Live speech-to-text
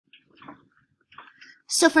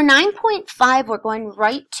So for 9.5, we're going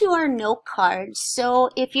right to our note card. So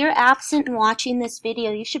if you're absent and watching this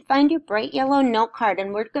video, you should find your bright yellow note card,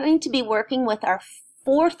 and we're going to be working with our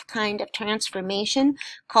fourth kind of transformation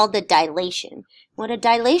called the dilation. What a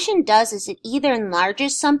dilation does is it either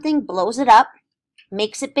enlarges something, blows it up,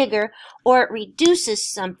 makes it bigger, or it reduces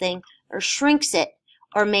something or shrinks it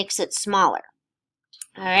or makes it smaller.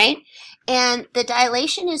 All right, and the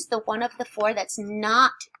dilation is the one of the four that's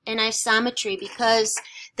not an isometry because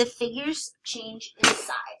the figures change in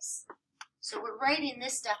size. So we're writing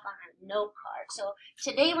this stuff on our note card. So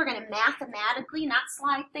today we're going to mathematically, not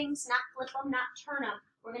slide things, not flip them, not turn them.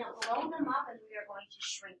 We're going to blow them up and we are going to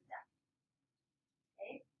shrink them.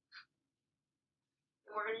 Okay?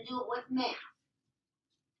 And we're going to do it with math.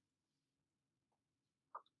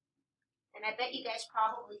 And I bet you guys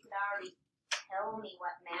probably could already tell me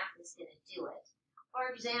what math is going to do it. For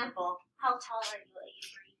example, how tall are you,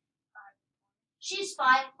 Avery? She's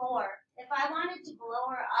 5'4". If I wanted to blow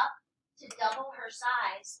her up to double her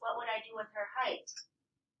size, what would I do with her height?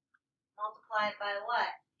 Multiply it by what?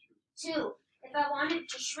 2. If I wanted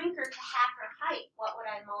to shrink her to half her height, what would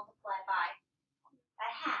I multiply by? By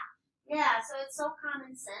half. Yeah, so it's so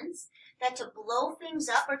common sense that to blow things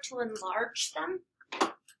up or to enlarge them.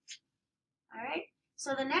 All right,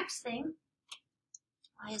 so the next thing,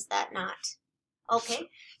 why is that not? Okay,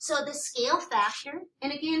 so the scale factor,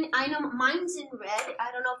 and again, I know mine's in red.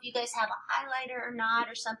 I don't know if you guys have a highlighter or not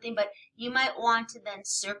or something, but you might want to then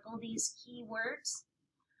circle these keywords.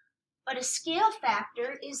 But a scale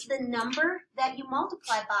factor is the number that you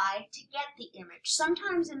multiply by to get the image.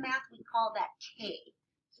 Sometimes in math we call that K.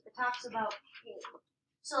 So it talks about K.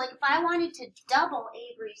 So like if I wanted to double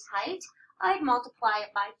Avery's height, I'd multiply it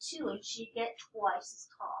by 2 and she'd get twice as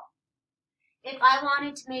tall. If I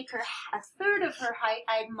wanted to make her a third of her height,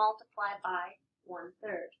 I'd multiply by 1/3.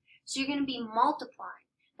 So you're going to be multiplying.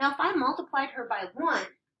 Now, if I multiplied her by 1,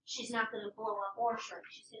 she's not going to blow up or shrink.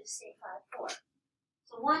 She's going to stay 5'4".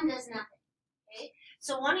 So 1 does nothing. Okay?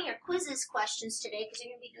 So one of your quizzes questions today, because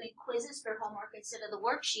you're going to be doing quizzes for homework instead of the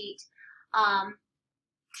worksheet,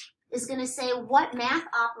 is going to say, what math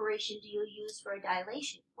operation do you use for a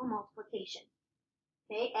dilation or multiplication?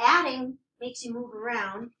 Okay? Adding makes you move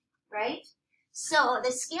around, right? So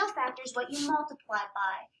the scale factor is what you multiply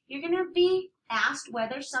by. You're going to be asked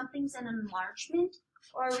whether something's an enlargement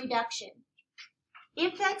or a reduction.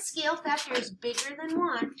 If that scale factor is bigger than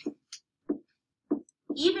 1,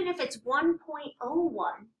 even if it's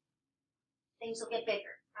 1.01, things will get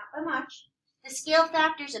bigger. Not by much. The scale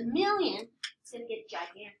factor is 1,000,000, it's going to get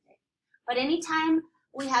gigantic. But anytime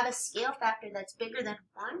we have a scale factor that's bigger than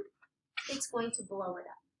 1, it's going to blow it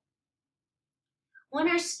up. When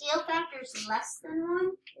our scale factor is less than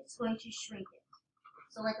 1, it's going to shrink it.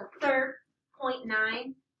 So like a third,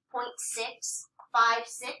 0.9, 0.6,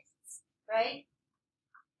 5/6, right?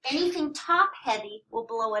 Anything top heavy will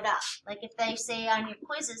blow it up. Like if they say on your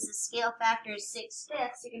quizzes the scale factor is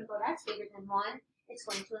 6/5, you're going to go, that's bigger than 1. It's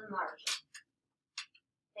going to enlarge it.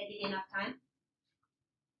 Did I give you enough time?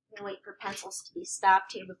 I'm going to wait for pencils to be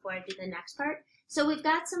stopped here before I do the next part. So we've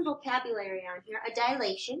got some vocabulary on here. A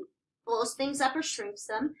dilation blows things up or shrinks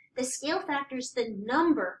them. The scale factor is the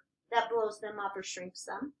number that blows them up or shrinks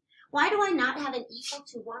them. Why do I not have an equal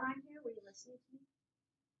to 1 on here? Were you listening to me?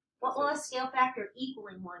 What will a scale factor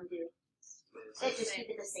equaling 1 do? It just keep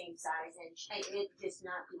it the same size and it just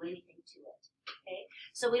not do anything to it. Okay,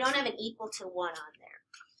 so we don't have an equal to 1 on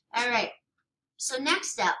there. All right. So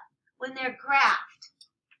next up, when they're graphed.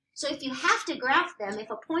 So if you have to graph them, if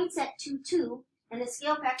a point's at 2, 2, and the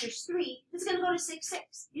scale factor is 3, it's going to go to 6,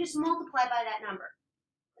 6. You just multiply by that number.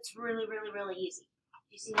 It's really, really, really easy.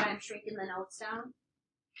 Do you see why I'm shrinking the notes down?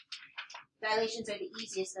 Dilations are the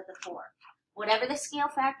easiest of the 4. Whatever the scale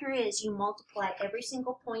factor is, you multiply every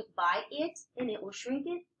single point by it, and it will shrink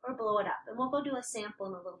it or blow it up. And we'll go do a sample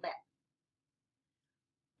in a little bit.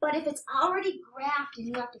 But if it's already graphed and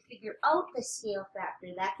you have to figure out the scale factor,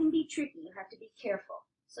 that can be tricky. You have to be careful.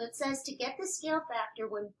 So it says to get the scale factor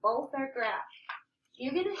when both are graphed,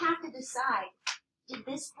 you're going to have to decide, did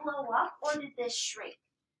this blow up or did this shrink?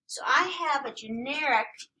 So I have a generic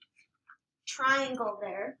triangle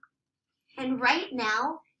there, and right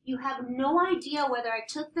now you have no idea whether I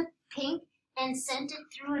took the pink and sent it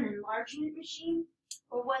through an enlargement machine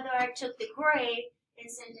or whether I took the gray and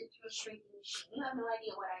sent it through a shrinking machine. You have no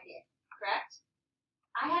idea what I did, correct?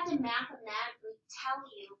 I have to mathematically tell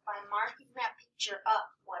you by marking that picture up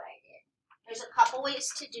what I did. There's a couple ways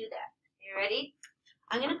to do that. You ready?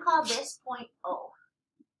 I'm going to call this point O.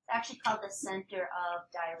 It's actually called the center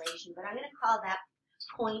of dilation, but I'm going to call that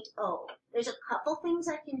point O. There's a couple things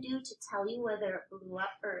I can do to tell you whether it blew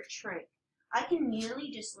up or it shrank. I can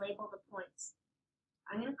merely just label the points.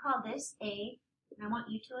 I'm going to call this A, and I want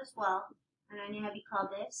you to as well, and I'm going to have you call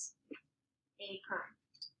this A prime.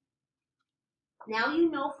 Now you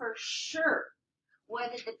know for sure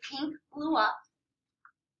whether the pink blew up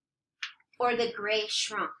or the gray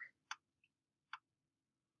shrunk.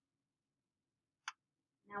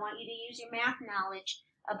 Now I want you to use your math knowledge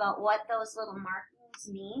about what those little markings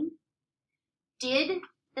mean. Did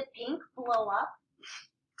the pink blow up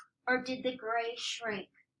or did the gray shrink?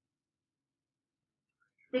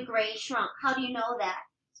 The gray shrunk. How do you know that?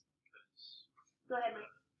 Go ahead, Mike.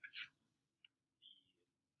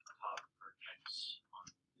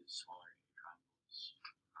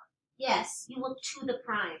 Yes, you look to the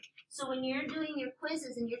prime. So when you're doing your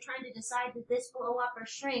quizzes and you're trying to decide did this blow up or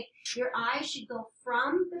shrink, your eye should go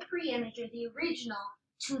from the pre-image or the original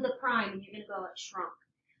to the prime, and you're going to go it shrunk.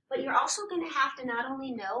 But you're also going to have to not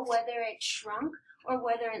only know whether it shrunk or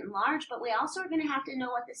whether it enlarged, but we also are going to have to know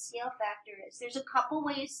what the scale factor is. There's a couple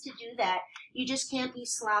ways to do that. You just can't be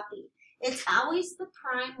sloppy. It's always the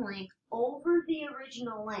prime length over the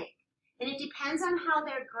original length, and it depends on how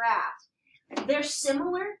they're graphed. They're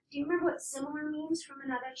similar. Do you remember what similar means from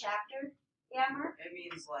another chapter? Yeah, Mark? It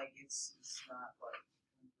means like it's not like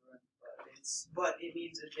congruent, but it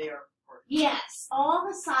means that they are proportional. Yes, all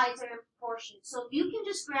the sides are in proportion. So if you can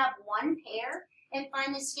just grab one pair and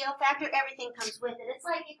find the scale factor, everything comes with it. It's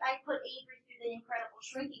like if I put Avery through the incredible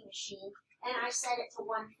shrinking machine and I set it to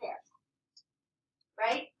 1/5.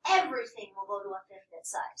 Right? Everything will go to a 1/5 that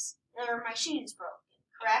size. Or my machine's broken,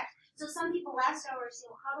 correct? So some people last hour say,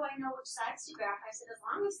 well, how do I know which sides to graph? I said, as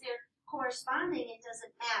long as they're corresponding, it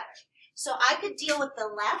doesn't matter. So I could deal with the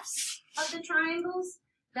lefts of the triangles,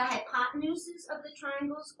 the hypotenuses of the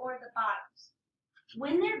triangles, or the bottoms.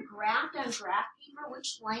 When they're graphed on graph paper,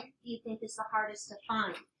 which length do you think is the hardest to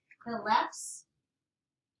find? The lefts,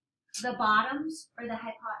 the bottoms, or the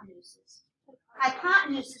hypotenuses?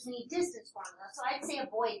 Hypotenuses need distance formula, so I'd say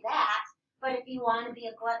avoid that. But if you want to be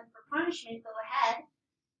a glutton for punishment, go ahead.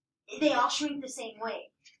 They all shrink the same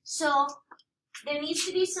way. So there needs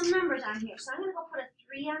to be some numbers on here. So I'm going to go put a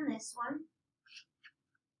 3 on this one.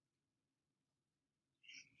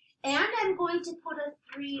 And I'm going to put a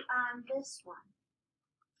 3 on this one.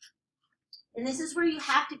 And this is where you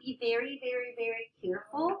have to be very, very, very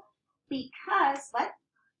careful because, what?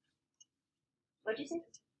 What'd you say?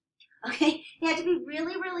 Okay, you have to be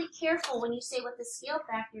really, really careful when you say what the scale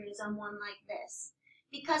factor is on one like this.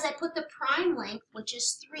 Because I put the prime length, which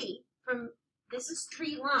is 3, this is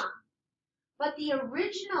 3 long. But the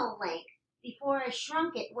original length, before I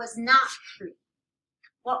shrunk it, was not 3.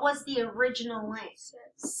 What was the original length?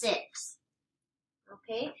 6.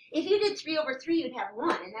 Okay? If you did 3/3, you'd have 1,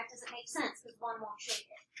 and that doesn't make sense because 1 won't shrink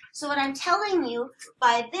it. So what I'm telling you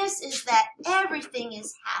by this is that everything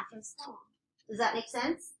is half as long. Does that make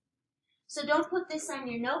sense? So don't put this on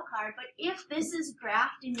your note card, but if this is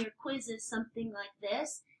graphed in your quizzes, something like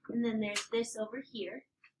this, and then there's this over here,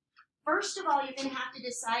 first of all, you're going to have to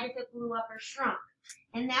decide if it blew up or shrunk.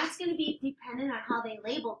 And that's going to be dependent on how they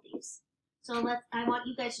labeled these. So I want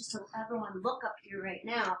you guys just to everyone look up here right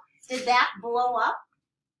now. Did that blow up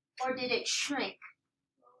or did it shrink?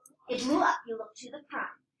 It blew up. You look to the prime.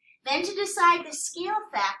 Then to decide the scale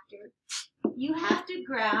factor, you have to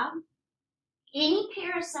grab any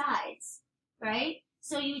pair of sides, right?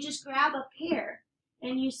 So you just grab a pair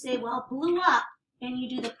and you say, well, it blew up, and you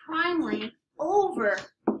do the prime length over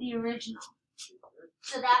the original.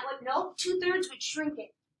 So that would, no, 2/3 would shrink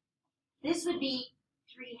it. This would be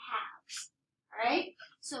 3/2, all right?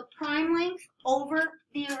 So prime length over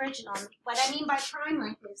the original. What I mean by prime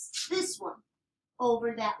length is this one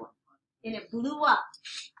over that one. And it blew up.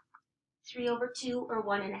 3/2 or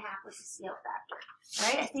 1.5 was the scale factor. All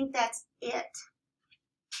right, I think that's it.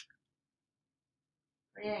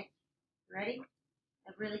 Okay, ready?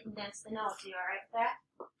 I've really condensed the notes. Are you all right with that?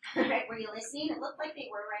 All right, were you listening? It looked like they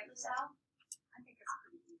were, right, Lucille? I think it's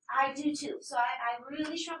pretty easy. I do too. So I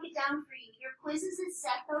really shrunk it down for you. Your quizzes is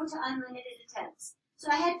set though to unlimited attempts. So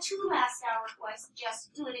I had 2 last hour, so I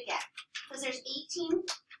suggest do it again. Because there's 18,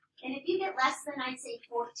 and if you get less than, I'd say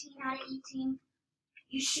 14 out of 18,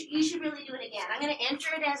 you should really do it again. I'm going to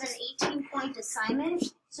enter it as an 18-point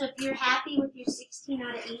assignment. So if you're happy with your 16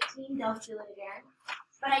 out of 18, don't do it again.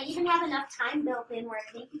 But I even have enough time built in where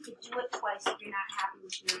I think you could do it twice if you're not happy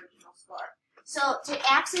with your original score. So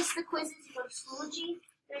to access the quizzes, you go to Schoology.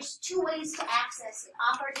 There's 2 ways to access it.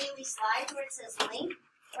 Off our daily slides where it says link,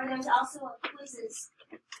 or there's also a quizzes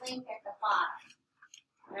link at the bottom.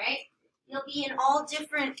 All right? You'll be in all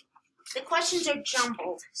different, the questions are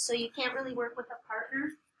jumbled, so you can't really work with a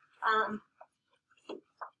partner.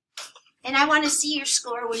 And I want to see your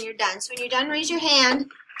score when you're done. So when you're done, raise your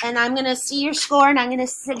hand, and I'm going to see your score, and I'm going to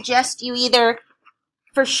suggest you either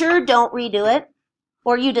for sure don't redo it,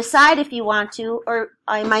 or you decide if you want to, or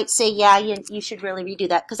I might say, yeah, you should really redo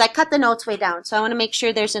that, because I cut the notes way down, so I want to make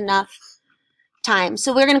sure there's enough time.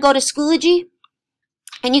 So we're going to go to Schoology,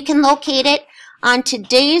 and you can locate it on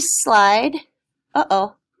today's slide.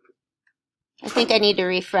 Uh-oh. I think I need to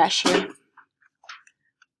refresh here.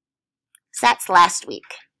 So that's last week.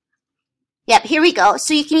 Yep, here we go.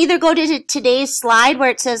 So you can either go to today's slide where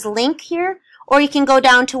it says link here, or you can go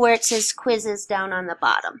down to where it says quizzes down on the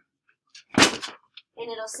bottom. And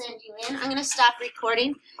it'll send you in. I'm going to stop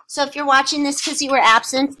recording. So if you're watching this because you were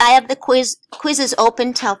absent, I have the quizzes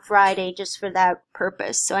open till Friday just for that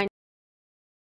purpose. So I